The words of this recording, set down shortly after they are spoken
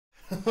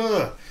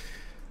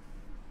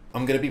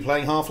I'm going to be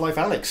playing Half-Life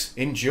Alyx.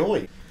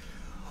 Enjoy.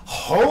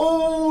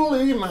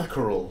 Holy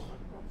mackerel.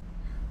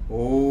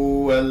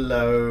 Oh,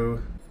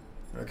 hello.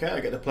 Okay, I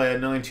get to play a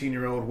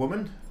 19-year-old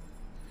woman.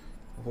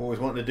 I've always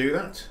wanted to do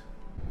that.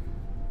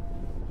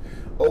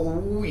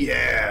 Oh,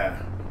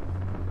 yeah.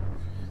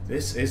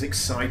 This is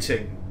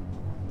exciting.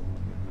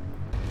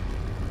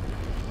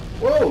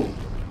 Whoa.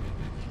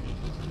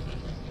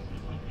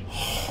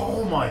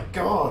 Oh, my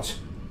God.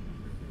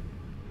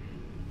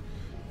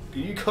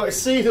 Can you guys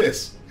see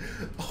this?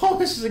 Oh,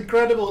 this is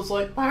incredible. It's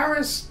like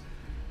Paris.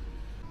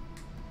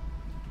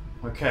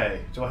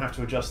 Okay, do I have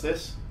to adjust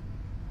this?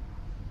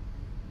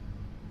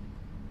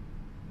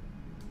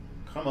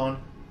 Come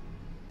on.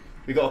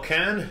 We got a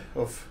can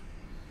of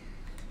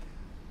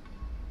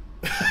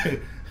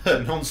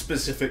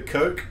non-specific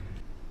Coke.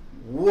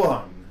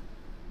 1,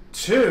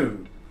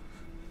 2.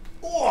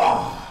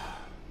 Whoa.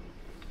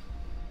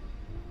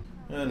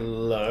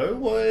 Hello,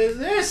 what is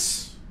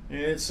this?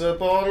 It's a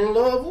bottle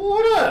of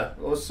water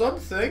or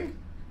something.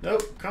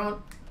 Nope, can't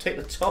take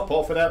the top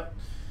off without...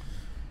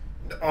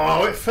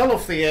 Oh, it fell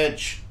off the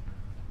edge.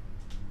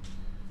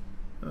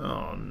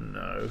 Oh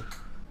no.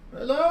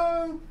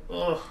 Hello?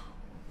 Oh.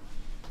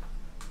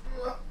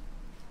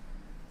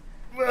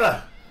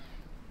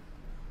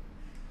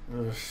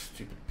 Oh,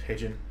 stupid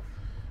pigeon.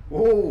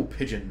 Whoa,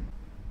 pigeon.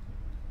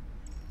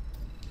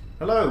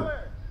 Hello.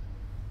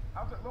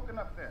 How's it looking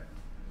up there?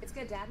 It's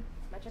good, Dad.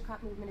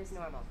 Metrocop movement is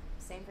normal.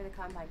 Same for the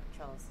combine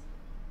patrols.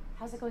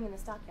 How's it going in the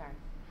stockyard?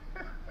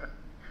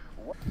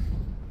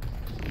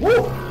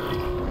 Woo!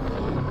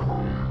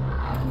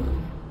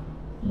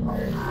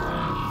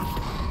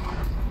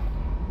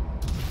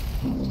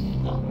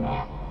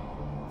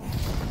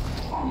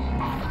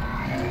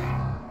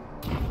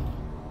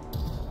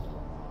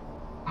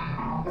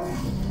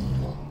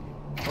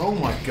 Oh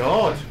my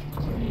God!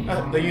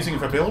 They're using it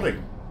for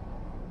building.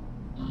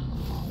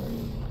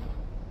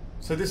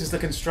 So this is the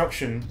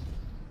construction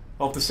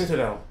of the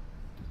Citadel.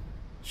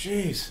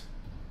 Jeez.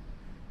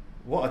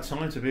 What a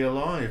time to be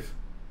alive.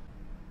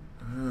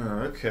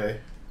 Ah, okay.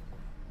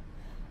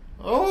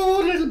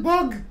 Oh, little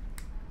bug!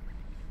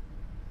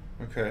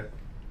 Okay.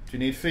 Do you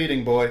need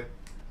feeding, boy?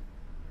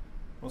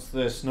 What's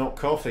this? Not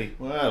coffee.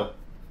 Well.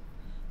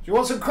 Do you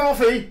want some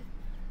coffee?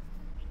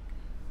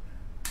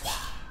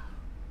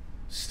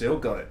 Still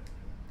got it.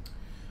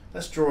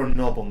 Let's draw a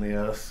knob on the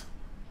earth.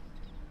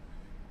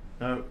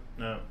 No,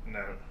 no,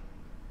 no.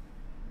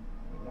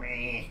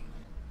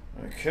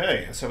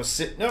 Okay, let's have a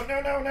sit. No,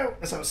 no, no, no.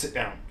 Let's have a sit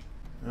down.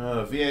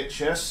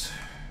 VHS.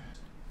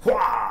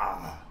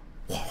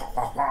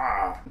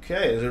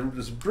 Okay,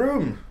 there's a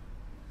broom.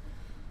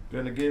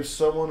 Gonna give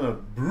someone a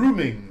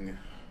brooming.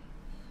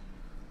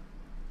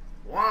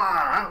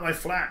 Out my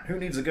flat. Who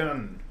needs a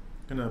gun?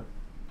 Gonna.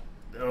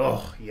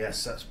 Oh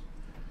yes, that's.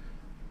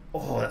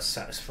 Oh, that's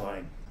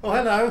satisfying. Oh,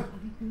 hello.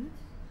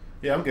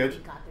 Yeah, I'm good. We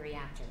got the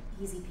reactor.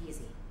 Easy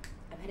peasy.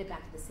 I'm headed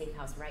back to the safe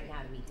house right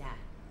now to meet Dad.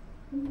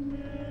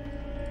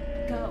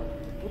 Go.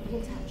 We'll be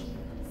in touch.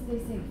 Stay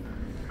safe.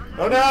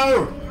 Oh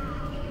no!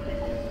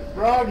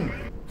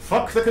 Run!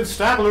 Fuck the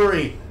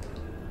constabulary!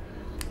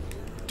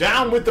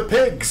 Down with the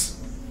pigs!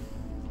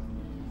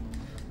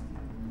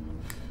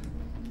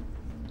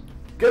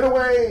 Get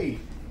away!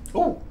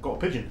 Oh, got a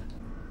pigeon.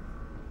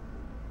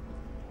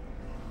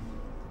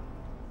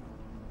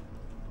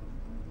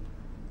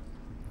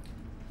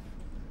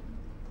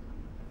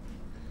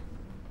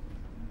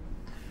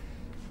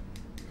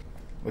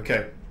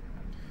 Okay.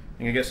 I'm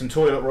gonna get some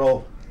toilet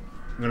roll.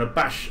 I'm gonna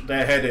bash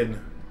their head in.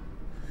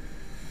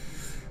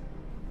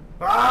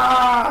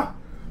 Ah!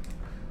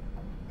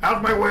 Out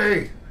of my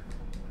way!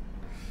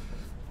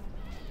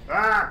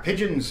 Ah,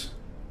 pigeons!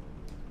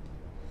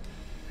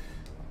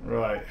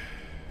 Right.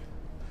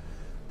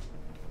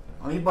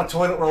 I need my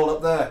toilet roll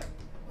up there.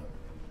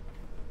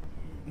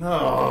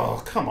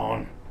 No, come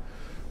on.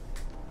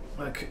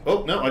 Okay.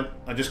 Oh, no,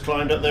 I just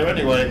climbed up there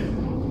anyway.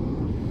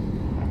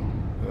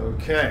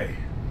 Okay.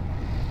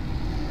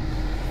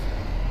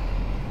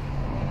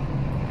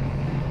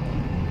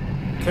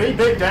 Keep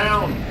it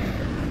down!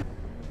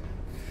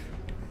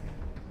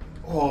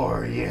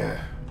 Oh,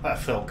 yeah. That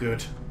felt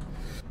good.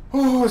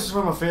 Oh, this is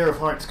where my fear of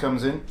heights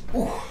comes in.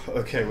 Oh,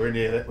 okay, we're in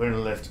the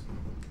lift.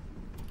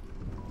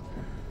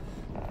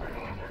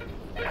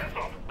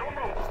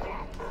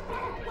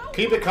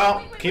 Keep it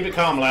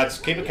calm, lads.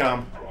 Keep it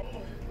calm.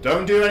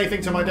 Don't do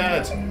anything to my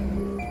dad.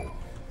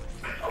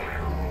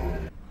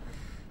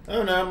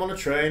 Oh no, I'm on a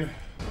train.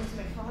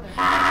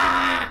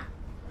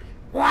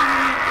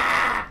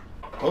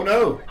 Oh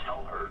no!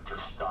 Tell her to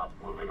stop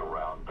moving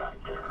around back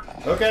there.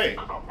 Okay.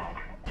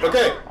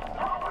 Okay.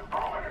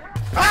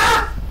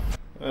 Ah!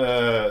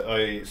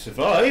 I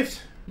survived.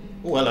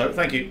 Oh, hello.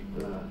 Thank you.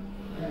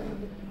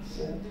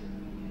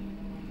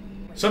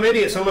 Some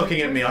idiots are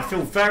looking at me. I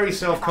feel very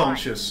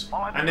self-conscious.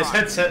 And this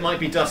headset might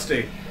be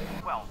dusty.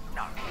 Well,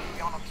 no.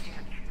 You're not seated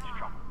in huge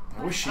trouble.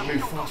 I wish she'd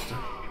move faster. It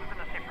was in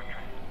a separate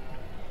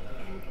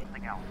train.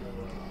 Something else.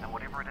 And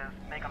whatever it is,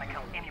 they're gonna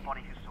kill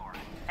anybody who saw it.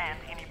 And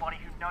anybody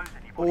who knows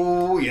anybody.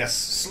 Oh, yes.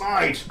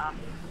 Slide.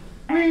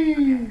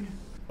 Whee!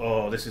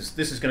 Oh, this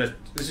is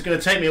gonna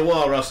take me a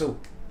while, Russell.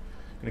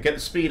 Gonna get the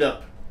speed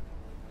up.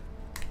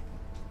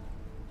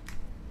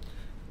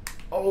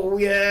 Oh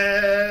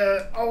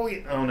yeah! Oh yeah!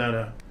 Oh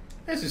no.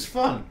 This is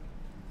fun.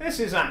 This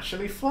is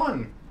actually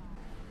fun.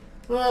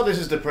 Well, this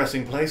is a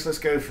depressing place. Let's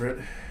go for it.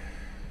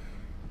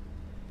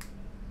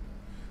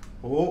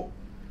 Oh.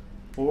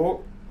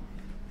 Oh.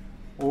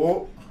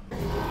 Oh.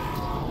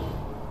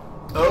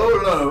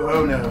 Oh no.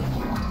 Oh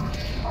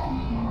no.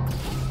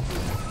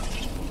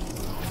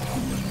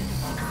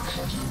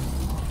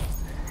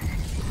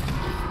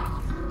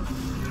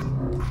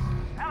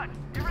 Alyx,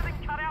 everything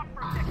cut out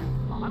for a second.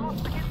 I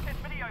lost the headset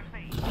video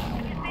feed.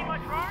 Can you see my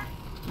drone?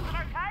 Is it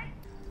okay?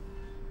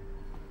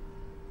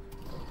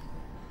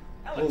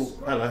 Oh,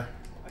 hello.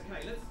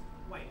 Okay, let's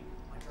wait.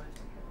 My drone's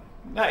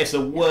on. That is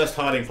the worst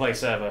hiding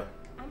place ever.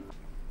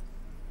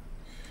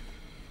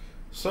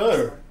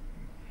 So,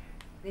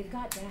 They've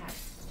got Dad.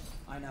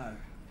 I know.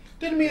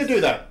 didn't mean to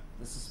do that.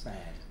 This is bad.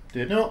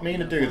 Did not mean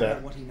to do Find out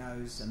that. what he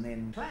knows and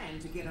then plan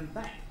to get him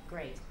back.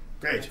 Great.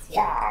 Great.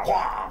 Wah,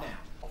 wah.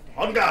 Now,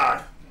 On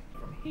guard.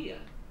 from here,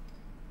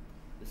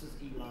 this is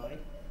Eli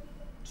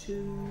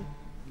to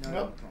no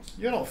Nope. cross.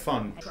 You're not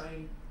fun.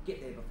 Train,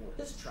 get there before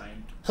this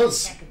train.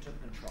 Huzz. Back into the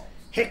controls.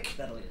 Hick.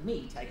 That'll let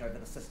me take over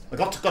the system. I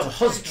got a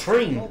huzz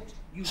train.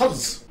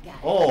 Huzz.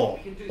 Oh.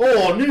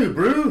 Oh, new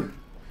brew.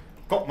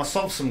 Got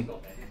myself some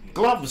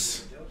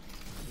gloves.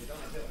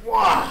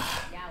 Wow.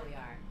 Yeah, we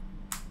are.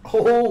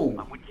 Oh.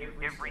 I'm with you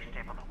every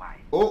step of the way.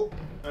 Oh.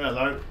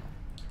 Hello.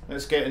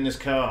 Let's get in this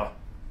car.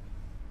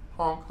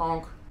 Honk,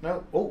 honk.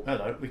 No. Oh,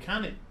 hello. We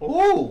can.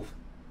 Oh.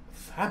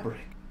 Fabric.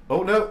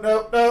 Oh, no.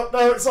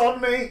 It's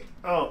on me.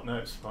 Oh, no,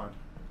 it's fine.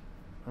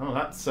 Oh,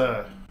 that's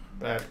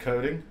bad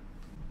coding.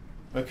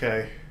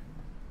 Okay.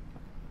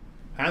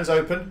 Hands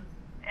open.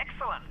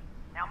 Excellent.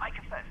 Now make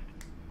a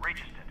fist.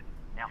 Registered.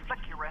 Now flick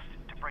your wrist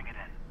to bring it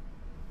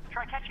in.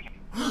 Try catching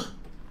it.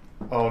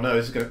 Oh no,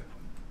 this is gonna.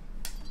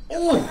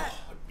 Oh,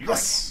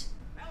 yes.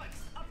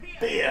 Alyx, up here!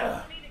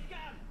 Beer. I need a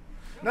gun!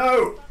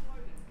 No.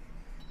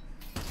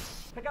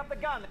 Pick up the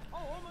gun. Oh,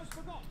 almost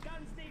forgot.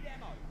 Guns need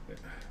ammo.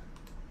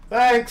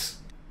 Thanks.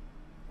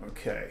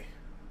 Okay.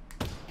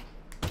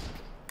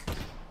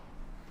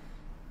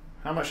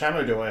 How much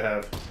ammo do I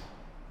have?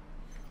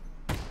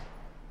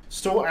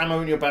 Store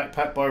ammo in your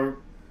backpack by.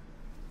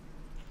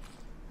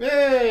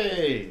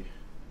 Yay!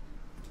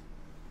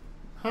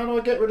 How do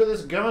I get rid of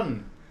this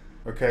gun?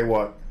 Okay,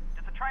 what?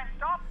 Did the train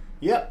stop?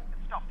 Yep.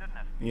 It stopped, didn't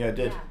it? Yeah, I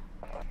did.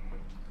 Yeah.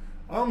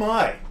 Oh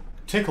my!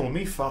 Tickle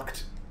me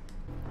fucked.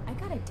 I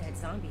got a dead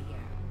zombie here.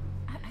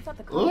 I thought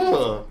the Ugh. car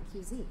was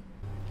QZ.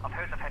 I've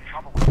heard they've had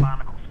trouble with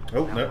barnacles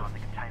Oh, outside no. the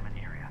containment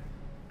area,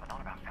 but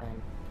not about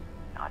film.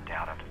 I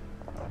doubt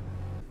it.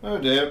 Oh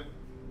dear.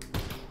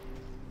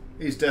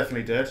 He's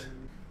definitely dead.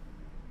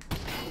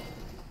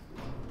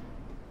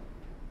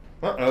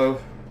 Uh-oh.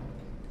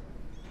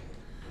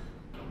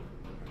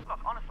 Look,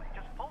 honestly,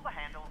 just pull the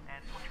handle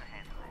and put your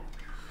hand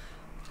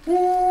in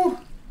there. Ooh.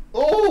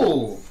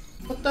 Oh!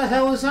 What the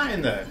hell is that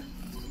in there?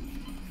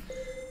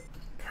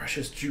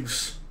 Precious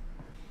juice.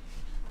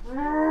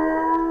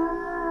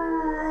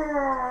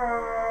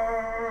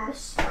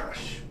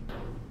 Smash.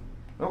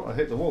 Oh, I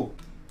hit the wall.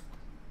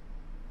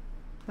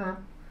 Huh.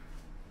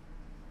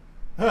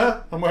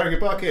 I'm wearing a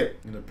bucket.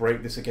 I'm going to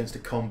break this against a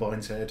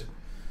combine's head.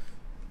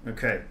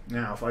 Okay,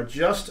 now if I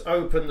just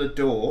open the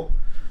door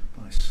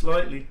by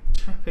slightly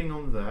tapping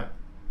on that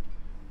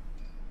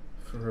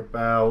for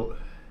about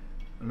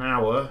an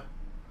hour,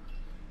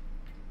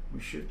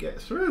 we should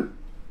get through.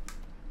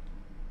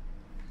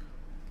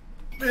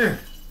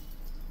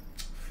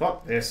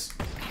 Fuck this.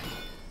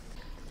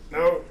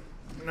 No,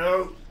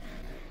 no.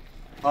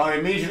 I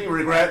immediately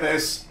regret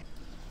this.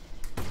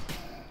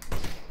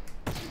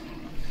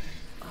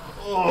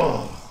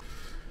 Oh.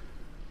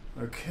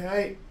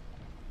 Okay.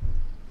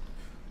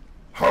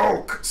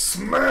 Hulk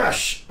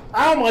smash!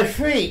 Ow, my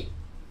feet!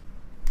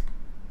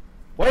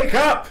 Wake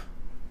up!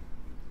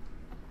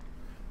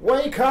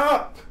 Wake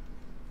up!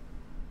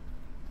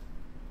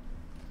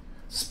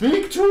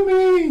 Speak to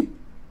me!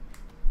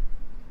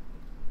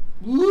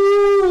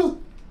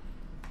 Woo!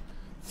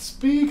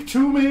 Speak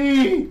to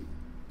me!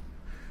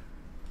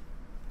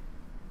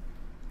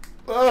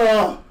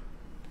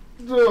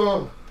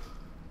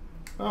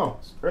 Oh,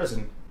 it's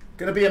prison.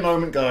 Gonna be a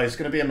moment, guys.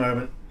 Gonna be a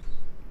moment.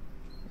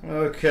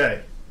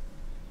 Okay.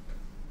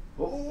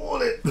 Oh,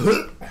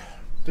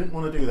 didn't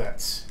want to do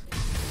that.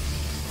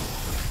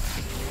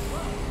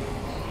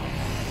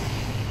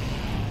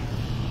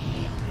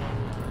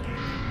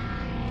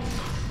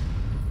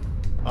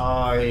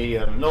 I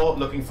am not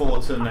looking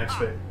forward to the next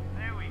bit.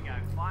 There we go,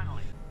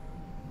 finally.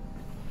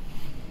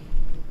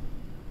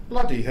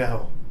 Bloody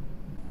hell.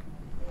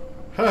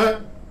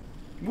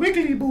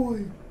 Wiggly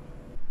boy.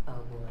 Oh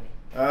boy.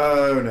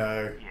 Oh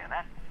no.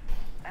 Yeah,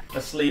 that's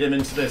Let's lead him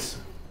into this.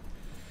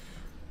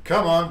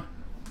 Come on.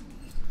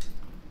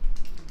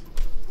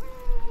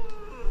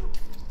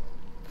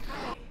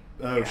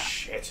 Oh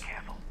shit.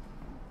 careful.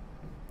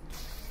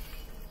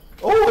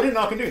 Oh, I didn't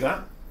know I can do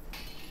that.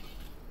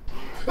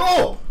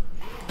 Oh!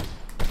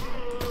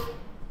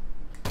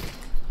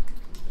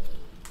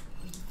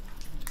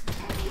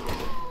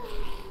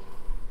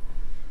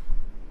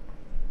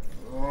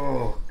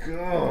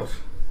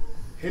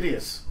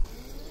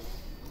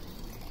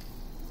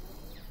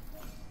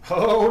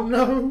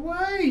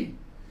 way!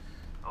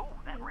 Oh,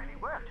 that really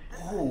worked.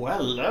 Oh,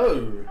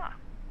 hello! Huh.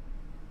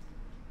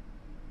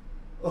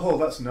 Oh,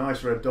 that's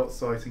nice red dot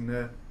sighting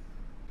there.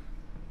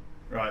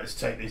 Right, let's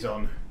take these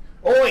on.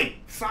 Oi!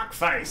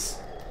 Fuckface!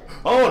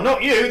 Oh,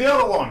 not you, the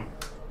other one!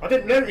 I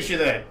didn't notice you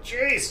there.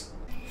 Jeez!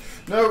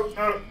 No,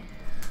 no.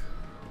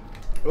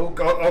 Oh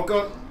god, oh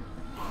god.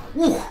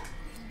 Woo!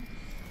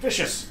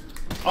 Vicious.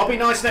 I'll be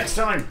nice next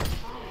time.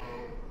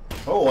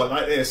 Oh, I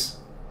like this.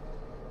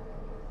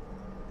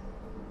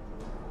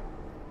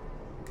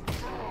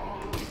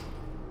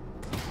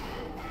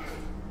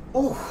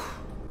 Oh.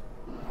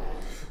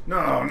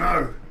 No,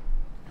 no.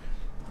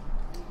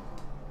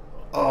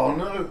 Oh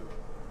no.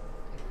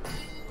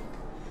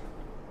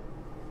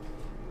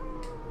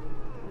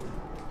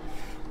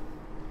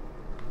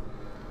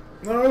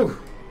 No.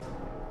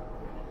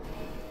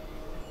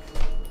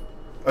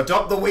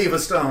 Adopt the Weaver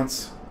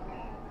stance.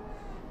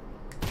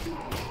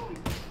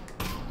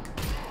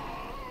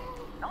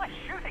 Nice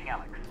shooting,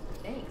 Alyx.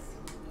 Thanks.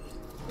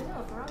 You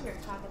know, for all your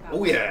talk about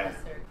Oh, yeah.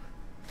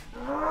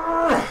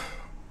 Oh.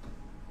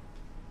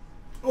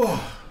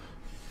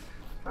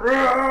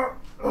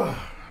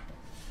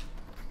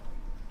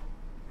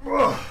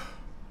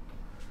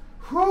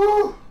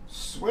 Whew.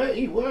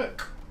 Sweaty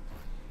work.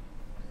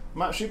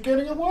 I'm actually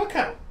getting a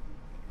workout.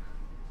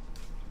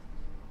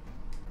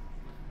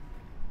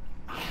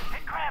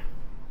 Headcrab.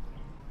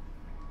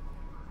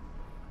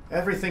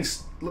 Everything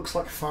looks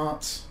like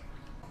farts.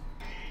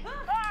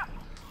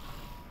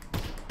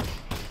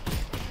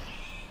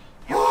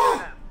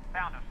 Ah!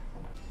 Found us.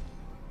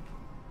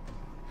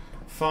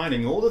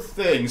 Finding all the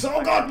things.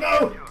 Oh god,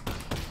 no!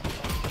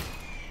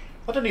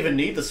 I don't even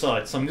need the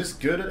sights, I'm just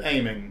good at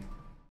aiming.